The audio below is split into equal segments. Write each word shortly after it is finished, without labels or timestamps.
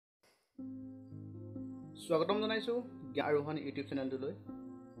স্বাগতম জনাইছো জ্ঞান ইউটিউব চেনেলটোলৈ।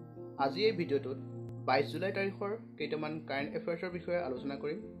 আজি এই ভিডিঅ'টোত 22 জুলাই তাৰিখৰ কেইটামান কাৰেণ্ট এফেয়াৰ্ছৰ বিষয়ে আলোচনা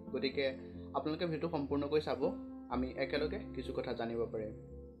কৰিম। গতিকে আপোনালোকে ভিডিঅ'টো সম্পূৰ্ণকৈ চাব, আমি একেলগে কিছু কথা জানিব পাৰিম।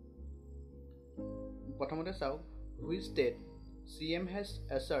 প্ৰথমতে চাওক, which state CM has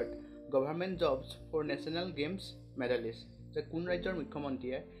assured government jobs for national games medalists। যে কোন ৰাজ্যৰ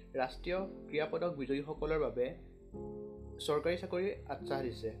মুখ্যমন্ত্ৰীয়ে ৰাষ্ট্ৰীয় ক্ৰীড়া পদক বিজয়ীসকলৰ বাবে চৰকাৰী চাকৰি আশ্বাস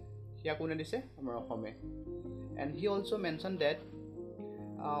দিছে। সেয়া কোনে দিছে? আমাৰ অসমে। And he also mentioned that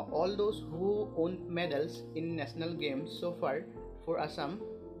all those who won medals in national games so far for Assam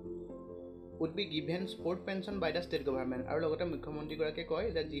would be given sport pension by the state government। আৰু লগতে মুখ্যমন্ত্ৰীগৰাকীয়ে কয়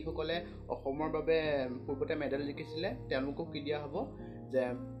যে যিসকলে অসমৰ বাবে পূৰ্বতে মেডেল জিকিছিলে তেওঁলোকক কি দিয়া হ'ব, যে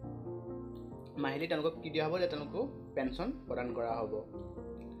মাহিলী তেওঁলোকক কি দিয়া হ'ব, যে তেওঁলোকক পেঞ্চন প্ৰদান কৰা হ'ব।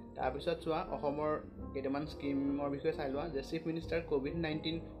 তাৰপিছত চোৱা, অসমৰ কেইটামান স্কিমৰ বিষয়ে চাই লোৱা। যে chief minister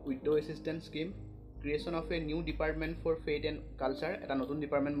COVID-19 widow assistance scheme, creation of a new department for fade and culture, এটা নতুন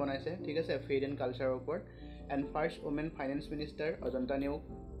ডিপাৰ্টমেণ্ট বনাইছে, ঠিক আছে, ফেড এণ্ড কালচাৰৰ ওপৰত। And first women finance minister Ajanta নিয়োগ।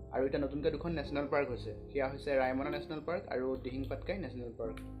 আৰু এতিয়া নতুনকৈ দুখন নেশ্যনেল পাৰ্ক হৈছে, সেয়া হৈছে ৰায়মনা নেশ্যনেল পাৰ্ক আৰু দিহিং পাটকাই নেশ্যনেল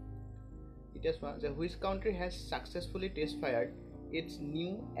পাৰ্ক। এতিয়া চোৱা, যে which country has successfully test ফায়াৰ্ড it's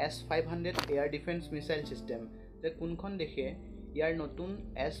new S-500 air defence missile system. যে কোনখন দেশে ইয়াৰ নতুন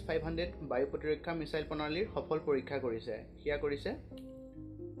S-500 বায়ু প্ৰতিৰক্ষা মিছাইল প্ৰণালীৰ সফল পৰীক্ষা কৰিছে? সেয়া কৰিছে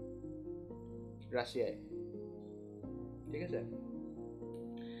ৰাছিয়াই, ঠিক আছে।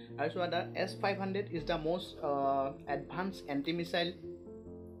 আৰু চোৱা, the S-500 is the most advance anti missile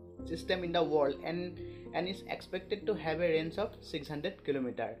system in the world and is expected to have a range of 600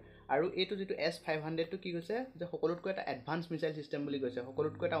 kilometre. আৰু এইটো যিটো S-500 টো কি কৈছে, যে সকলোতকৈ এটা এডভান্স মিছাইল ছিষ্টেম বুলি কৈছে,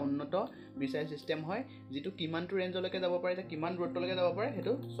 সকলোতকৈ এটা উন্নত মিছাইল ছিষ্টেম হয়, যিটো কিমানটো ৰেঞ্জলৈকে যাব পাৰে, যে কিমান দূৰত্বলৈকে যাব পাৰে,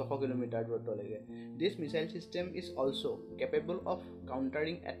 সেইটো 600 kilometre দূৰত্বলৈকে। This missile system is also' capable of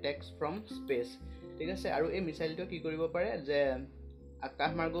countering এটেকছ from space, ঠিক আছে। আৰু এই মিছাইলটোৱে কি কৰিব পাৰে, যে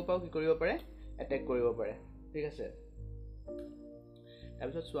আকাশ মাৰ্গৰ পৰাও কি কৰিব পাৰে, এটেক কৰিব পাৰে, ঠিক আছে।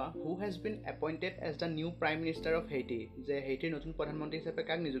 তাৰপিছত চোৱা, who has been appointed as the new prime minister of Haiti. যে হেইটিৰ নতুন প্ৰধানমন্ত্ৰী হিচাপে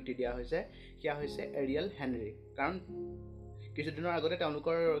কাক নিযুক্তি দিয়া হৈছে? সেয়া হৈছে এৰিয়েল হেনৰী। কাৰণ কিছুদিনৰ আগতে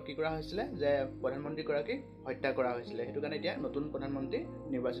তেওঁলোকৰ কি কৰা হৈছিলে, যে প্ৰধানমন্ত্ৰীগৰাকীক হত্যা কৰা হৈছিলে, সেইটো কাৰণে এতিয়া নতুন প্ৰধানমন্ত্ৰী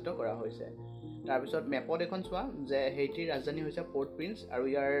নিৰ্বাচিত কৰা হৈছে। তাৰপিছত মেপত এখন চোৱা, যে হেইটিৰ ৰাজধানী হৈছে পৰ্ট প্ৰিন্স, আৰু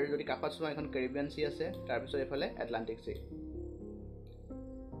ইয়াৰ যদি কাষত চোৱা এখন কেৰিবিয়ান চি আছে, তাৰপিছত এইফালে এটলাণ্টিক C.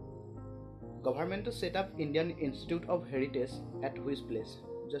 Government two set up Indian institute of heritage at which place.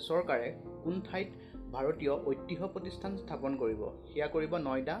 যে চৰকাৰে কোন ঠাইত ভাৰতীয় ঐতিহ্য প্ৰতিষ্ঠান স্থাপন কৰিব? সেয়া কৰিব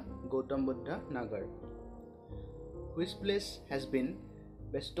নয়ডা গৌতম বুদ্ধ নগৰ। Which place has been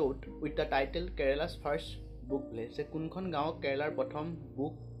বেষ্ট'ড with the title কেৰেলাছ first book place. যে কোনখন গাঁৱক কেৰেলাৰ প্ৰথম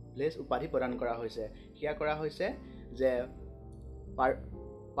বুক প্লেচ উপাধি প্ৰদান কৰা হৈছে? সেয়া কৰা হৈছে যে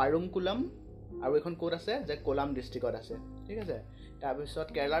পাৰুংকুলম, আৰু এখন ক'ত আছে, যে কোলাম ডিষ্ট্ৰিক্টত আছে, ঠিক আছে। তাৰপিছত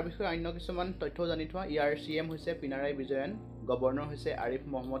কেৰেলাৰ বিষয়ে অন্য কিছুমান তথ্যও জানি থোৱা। ইয়াৰ CM হৈছে পিনাৰায়ী বিজয়ন, গভৰ্ণৰ হৈছে আৰিফ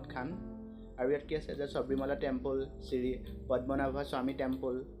মহম্মদ খান। আৰু ইয়াত কি আছে, যে সবৰিমালা টেম্পল, শ্ৰী পদ্মনাভা স্বামী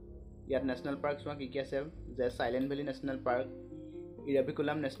টেম্পল। ইয়াত নেশ্যনেল পাৰ্ক চোৱা কি কি আছে, যে silent valley national park,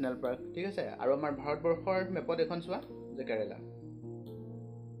 ইৰাভিকুলাম national park, ঠিক আছে। আৰু আমাৰ ভাৰতবৰ্ষৰ মেপত এখন চোৱা, যে কেৰেলা।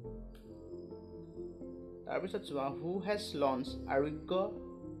 তাৰপিছত চোৱা, হু হেজ লঞ্চ আৰোগ্য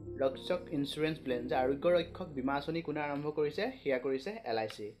ৰক্ষক ইঞ্চুৰেঞ্চ প্লেন। যে আৰোগ্য ৰক্ষক বীমা আঁচনি কোনে আৰম্ভ কৰিছে? সেয়া কৰিছে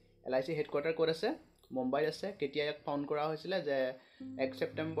LIC। LIC হেডকোৱাৰ্টাৰ ক'ত আছে? মুম্বাইত আছে। কেতিয়া ইয়াক ফাউণ্ড কৰা হৈছিলে? যে 1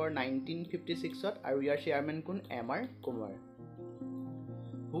 ছেপ্টেম্বৰ 1956ত। আৰু ইয়াৰ চেয়াৰমেন কোন? MR Kumar.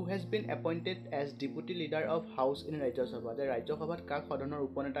 Who has been appointed as deputy leader of house in Rajya Sabha. যে ৰাজ্যসভাত কাক সদনৰ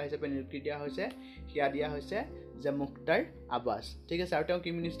উপনেতা হিচাপে নিযুক্তি দিয়া হৈছে? সেয়া দিয়া হৈছে যে মুখতাৰ আব্বাছ, ঠিক আছে। আৰু তেওঁ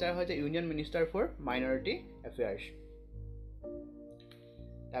কি মিনিষ্টাৰ হয়? যে union minister for minority affairs.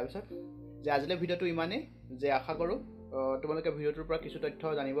 তাৰপিছত যে আজিলৈ ভিডিঅ'টো ইমানেই। যে আশা কৰোঁ তোমালোকে ভিডিঅ'টোৰ পৰা কিছু তথ্য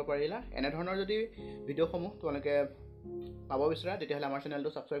জানিব পাৰিলা। এনেধৰণৰ যদি ভিডিঅ'সমূহ তোমালোকে পাব বিচৰা, তেতিয়াহ'লে আমাৰ চেনেলটো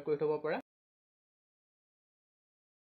ছাবস্ক্ৰাইব কৰি থ'ব পাৰা।